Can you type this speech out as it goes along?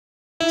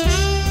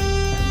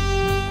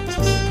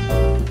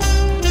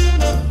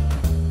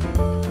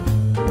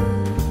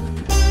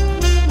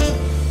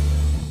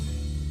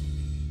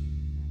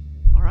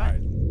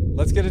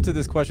let's get into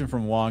this question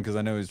from Juan because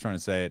I know he's trying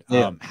to say it.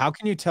 Yeah. How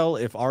can you tell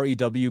if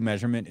REW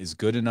measurement is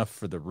good enough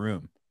for the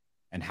room,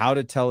 and how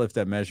to tell if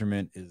that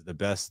measurement is the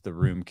best the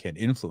room can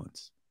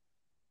influence?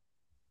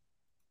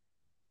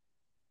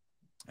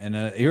 And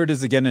here it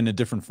is again in a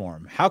different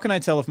form. How can I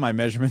tell if my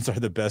measurements are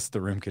the best the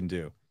room can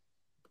do?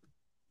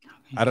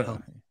 I don't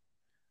know.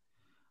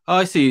 Oh,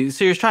 I see.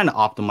 So you're trying to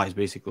optimize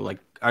basically. Like,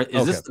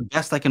 is this the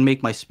best I can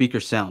make my speaker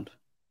sound?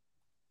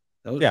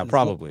 Yeah,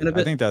 probably.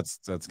 I think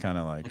that's kind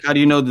of like. How do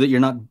you know that you're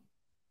not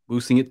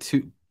boosting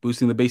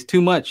the bass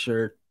too much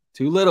or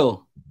too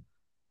little?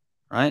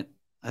 Right.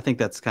 I think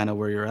that's kind of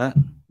where you're at.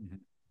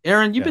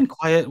 Aaron, you've been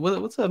quiet.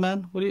 What's up,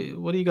 man? What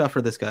do you got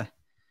for this guy?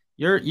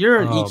 You're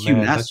an EQ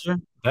master.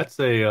 That's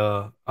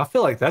a. I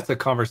feel like that's a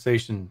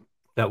conversation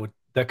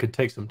that could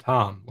take some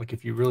time. Like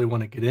if you really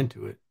want to get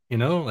into it, you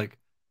know, like.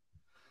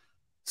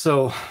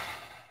 So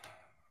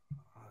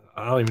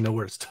I don't even know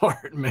where to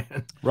start,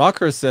 man.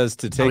 Rocker says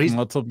to take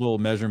multiple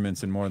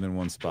measurements in more than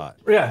one spot.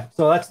 Yeah,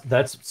 so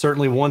that's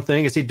certainly one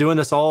thing. Is he doing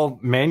this all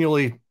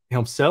manually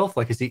himself?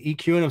 Like, is he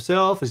EQing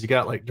himself? Has he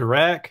got like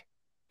Dirac,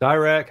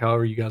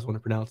 however you guys want to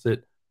pronounce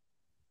it?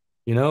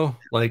 You know,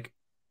 like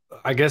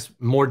I guess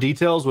more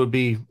details would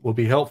be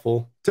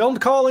helpful. Tell him to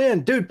call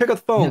in, dude. Pick up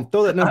the phone,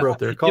 throw that number up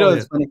there. Call in.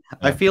 It's funny.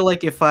 I feel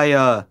like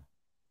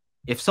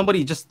if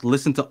somebody just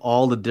listened to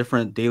all the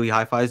different daily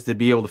hi-fis, they'd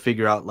be able to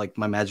figure out like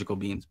my magical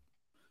beans.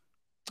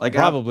 Like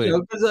probably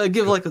I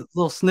give like a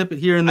little snippet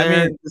here and there.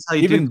 I mean, that's how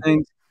you do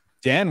things.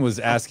 Dan was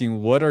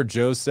asking, "What are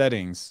Joe's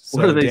settings?"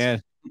 So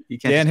Dan,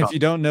 if you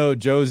don't know,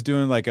 Joe's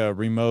doing like a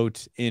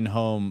remote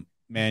in-home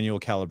manual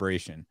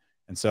calibration,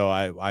 and so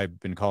I've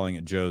been calling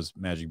it Joe's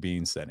Magic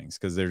Bean settings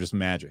because they're just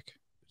magic.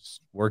 Just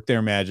work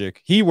their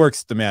magic. He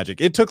works the magic.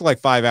 It took like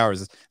 5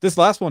 hours. This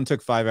last one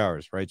took 5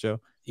 hours, right,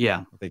 Joe?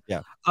 Yeah. I think,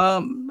 yeah.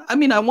 I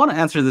mean, I want to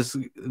answer this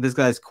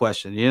guy's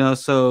question, you know.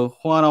 So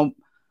Juan,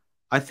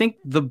 I think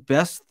the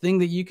best thing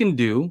that you can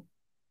do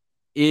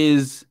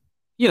is,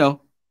 you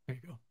know,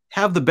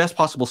 have the best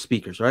possible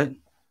speakers, right?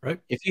 Right.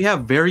 If you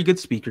have very good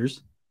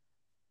speakers,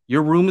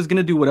 your room is going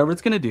to do whatever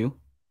it's going to do.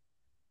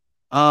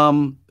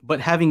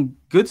 But having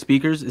good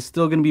speakers is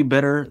still going to be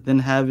better than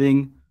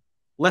having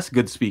less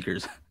good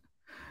speakers.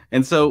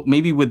 And so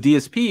maybe with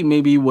DSP,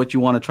 maybe what you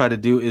want to try to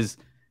do is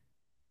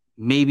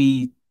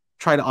maybe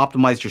try to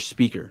optimize your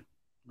speaker,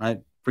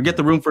 right? Forget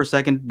the room for a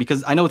second,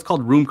 because I know it's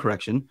called room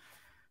correction,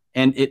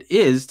 and it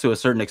is to a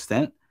certain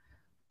extent.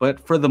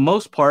 But for the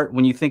most part,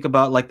 when you think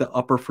about like the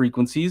upper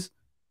frequencies,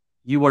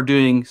 you are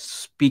doing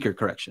speaker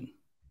correction.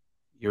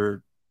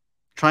 You're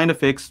trying to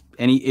fix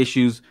any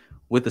issues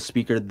with the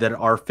speaker that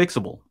are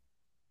fixable.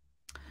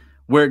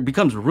 Where it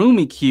becomes room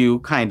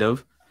EQ kind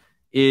of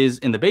is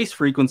in the bass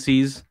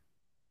frequencies,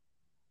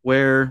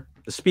 where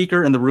the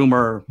speaker and the room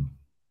are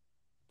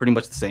pretty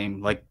much the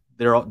same. Like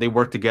they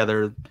work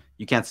together.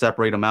 You can't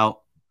separate them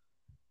out.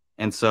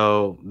 And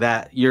so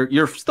that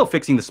you're still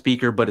fixing the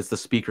speaker, but it's the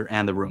speaker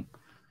and the room.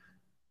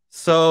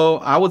 So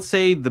I would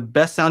say the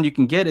best sound you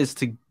can get is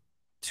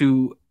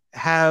to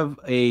have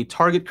a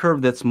target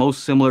curve that's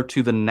most similar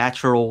to the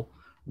natural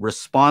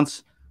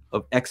response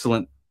of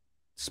excellent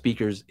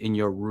speakers in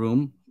your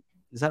room.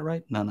 Is that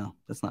right? No,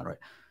 that's not right.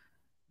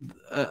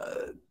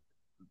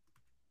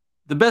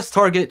 The best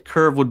target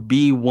curve would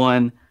be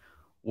one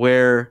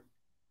where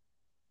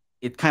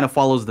it kind of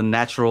follows the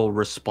natural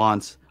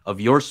response of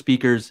your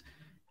speakers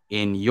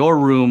in your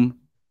room,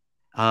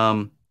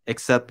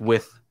 except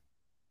with,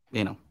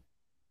 you know,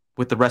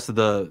 with the rest of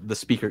the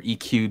speaker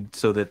EQ'd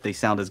so that they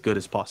sound as good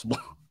as possible.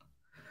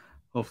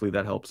 Hopefully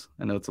that helps.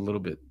 I know it's a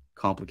little bit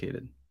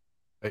complicated.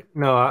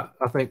 No,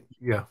 I think,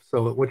 yeah.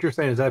 So what you're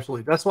saying is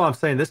absolutely, that's why I'm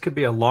saying this could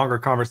be a longer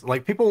conversation.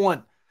 Like people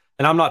want,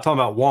 and I'm not talking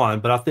about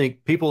Juan, but I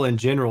think people in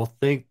general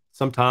think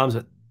sometimes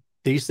that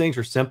these things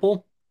are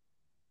simple,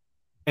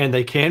 and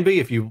they can be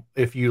if you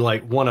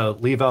like want to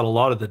leave out a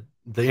lot of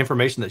the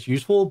information that's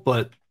useful,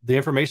 but the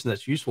information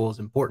that's useful is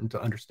important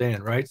to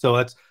understand, right? So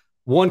that's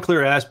one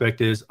clear aspect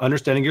is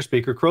understanding your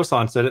speaker.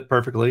 Croissant said it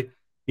perfectly.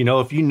 You know,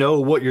 if you know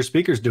what your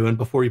speaker's doing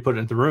before you put it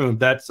in the room,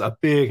 that's a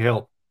big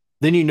help.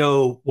 Then you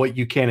know what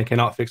you can and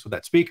cannot fix with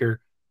that speaker.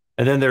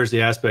 And then there's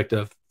the aspect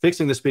of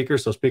fixing the speaker,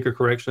 so speaker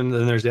correction.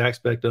 Then there's the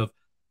aspect of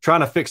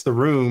trying to fix the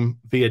room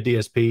via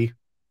DSP. You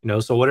know,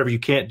 so whatever you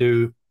can't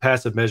do,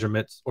 passive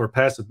measurements or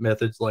passive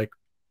methods like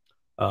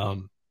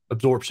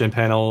absorption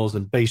panels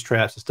and bass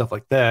traps and stuff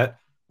like that,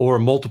 or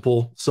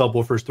multiple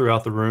subwoofers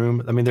throughout the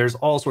room. I mean, there's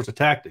all sorts of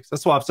tactics.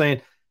 That's why I'm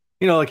saying,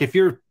 you know, like if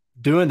you're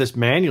doing this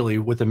manually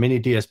with a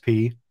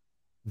miniDSP,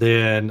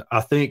 then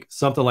I think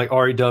something like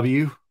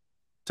REW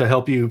to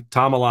help you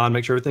time align,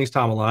 make sure everything's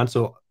time aligned.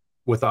 So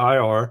with the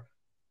IR,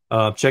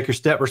 check your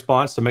step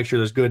response to make sure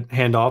there's good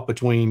handoff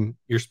between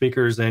your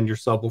speakers and your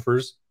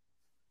subwoofers.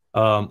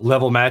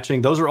 Level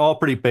matching, those are all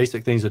pretty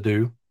basic things to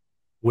do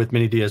with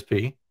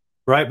miniDSP,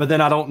 right? But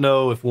then I don't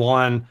know if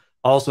Juan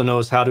also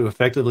knows how to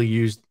effectively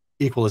use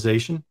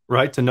equalization,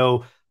 right? To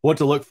know what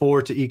to look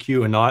for to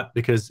EQ and not,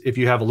 because if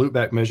you have a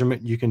loopback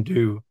measurement, you can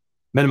do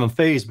minimum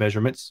phase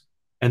measurements,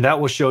 and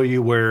that will show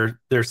you where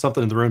there's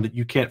something in the room that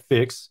you can't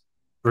fix.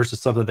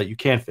 versus something that you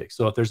can fix.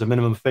 So if there's a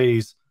minimum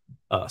phase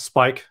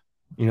spike,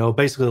 you know,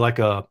 basically like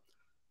a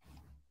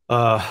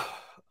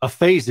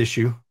phase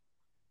issue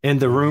in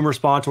the room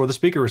response or the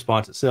speaker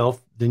response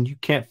itself, then you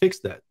can't fix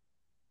that,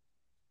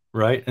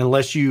 right?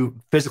 Unless you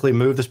physically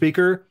move the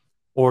speaker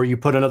or you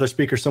put another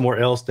speaker somewhere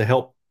else to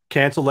help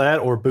cancel that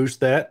or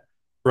boost that,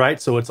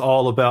 right? So it's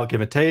all about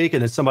give and take.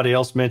 And then somebody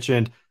else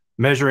mentioned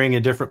measuring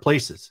in different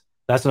places.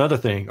 That's another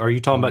thing. Are you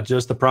talking about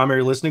just the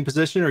primary listening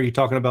position? Or are you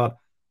talking about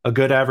a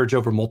good average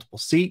over multiple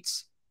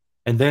seats?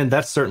 And then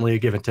that's certainly a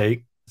give and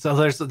take. So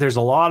there's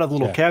a lot of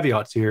little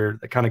caveats here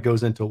that kind of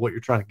goes into what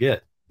you're trying to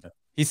get.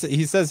 He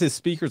says his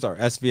speakers are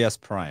SVS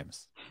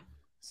primes.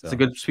 So it's a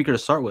good speaker to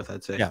start with,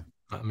 I'd say. Yeah,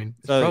 I mean,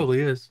 it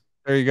probably is.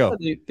 There you go.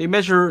 Yeah,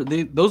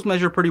 those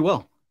measure pretty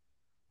well.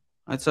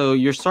 Right, so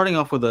you're starting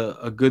off with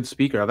a good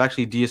speaker. I've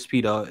actually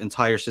DSP'd an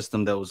entire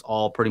system that was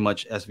all pretty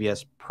much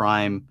SVS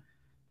prime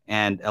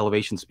and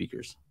elevation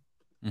speakers.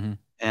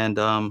 And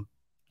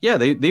yeah,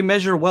 they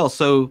measure well.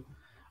 So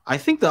I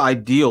think the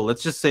ideal,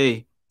 let's just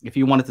say, if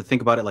you wanted to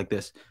think about it like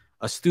this,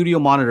 a studio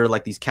monitor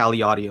like these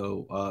Kali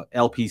Audio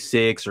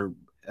LP6 or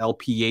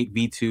LP8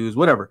 V2s,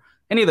 whatever,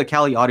 any of the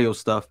Kali Audio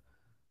stuff,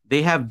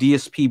 they have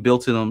DSP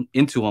built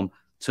into them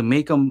to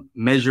make them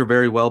measure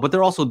very well, but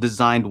they're also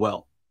designed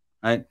well,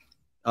 right?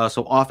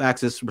 So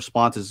off-axis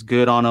response is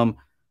good on them,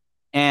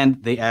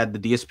 and they add the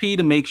DSP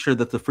to make sure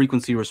that the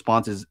frequency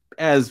response is,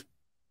 as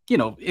you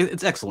know,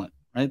 it's excellent,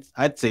 right?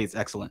 I'd say it's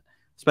excellent,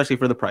 especially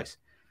for the price.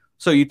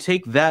 So you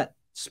take that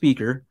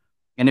speaker,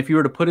 and if you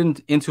were to put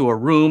it into a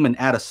room and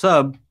add a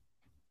sub,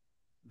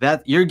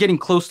 that you're getting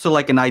close to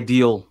like an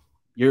ideal.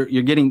 You're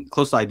getting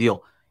close to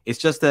ideal. It's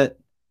just that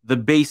the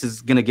bass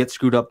is gonna get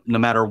screwed up no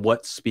matter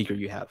what speaker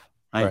you have,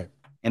 right?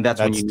 And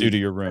that's when you due to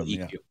your room.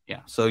 EQ.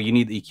 Yeah. So you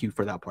need the EQ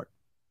for that part.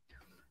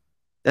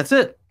 That's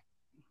it.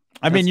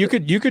 I mean, you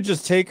could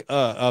just take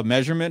a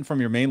measurement from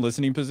your main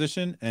listening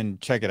position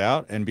and check it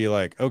out and be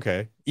like,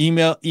 okay,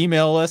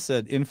 email us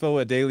at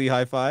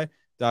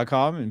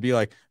info@dailyhifi.com and be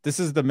like, this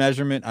is the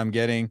measurement I'm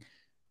getting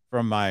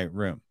from my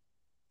room,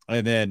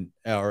 and then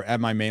or at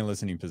my main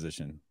listening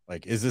position.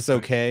 Like, is this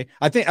okay?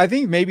 I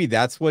think maybe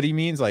that's what he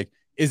means. Like,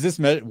 is this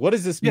what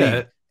does this mean?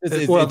 Yeah. Is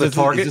this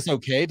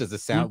okay? Does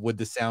it sound? Would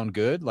this sound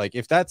good? Like,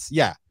 if that's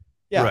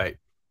right.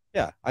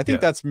 Yeah, I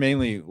think that's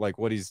mainly like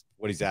what he's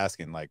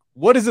asking. Like,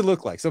 what does it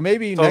look like? So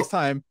maybe next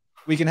time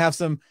we can have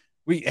some.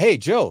 Hey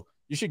Joe,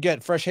 you should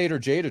get Fresh Hater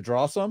Jay to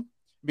draw some.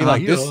 Be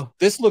like,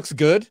 this looks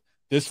good.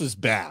 This was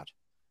bad.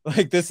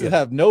 Like, this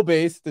have no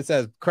bass. This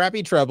has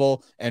crappy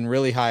treble and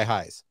really high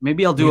highs.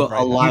 Maybe I'll do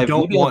a live.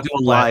 Maybe I'll do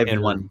a live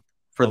one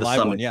for the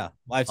summit. A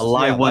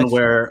live one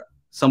where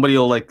somebody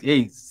will like,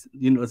 hey,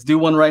 let's do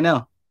one right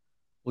now.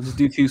 We'll just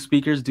do 2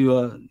 speakers.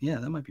 That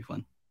might be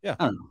fun. Yeah,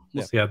 I don't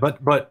know. Yeah,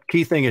 but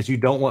key thing is you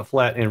don't want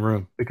flat in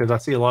room, because I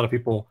see a lot of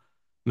people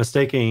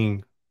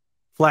mistaking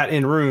flat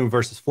in room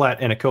versus flat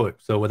anechoic,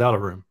 so without a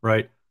room,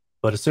 right?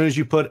 But as soon as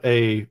you put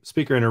a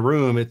speaker in a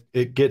room,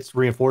 it gets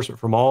reinforcement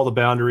from all the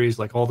boundaries,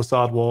 like all the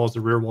side walls,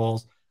 the rear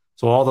walls.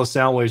 So all those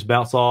sound waves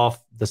bounce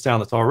off the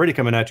sound that's already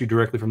coming at you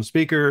directly from the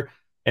speaker.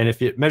 And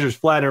if it measures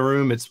flat in a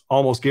room, it's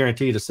almost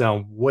guaranteed to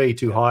sound way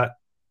too hot.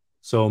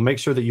 So make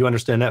sure that you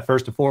understand that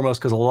first and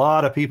foremost, because a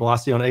lot of people I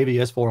see on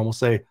AVS forum will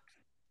say,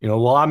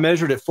 well, I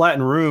measured it flat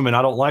in room and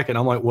I don't like it. And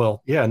I'm like,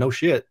 well, yeah, no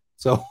shit.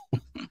 So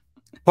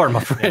pardon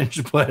my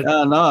French, but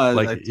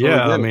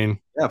I mean,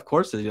 yeah, of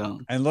course they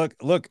don't. And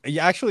look,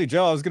 actually,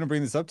 Joe, I was going to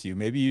bring this up to you.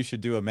 Maybe you should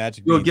do a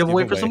magic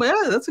giveaway for somebody.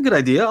 Yeah, that's a good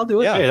idea. I'll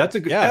do it. Yeah, that's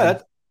a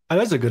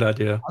good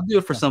idea. I'll do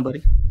it for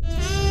somebody.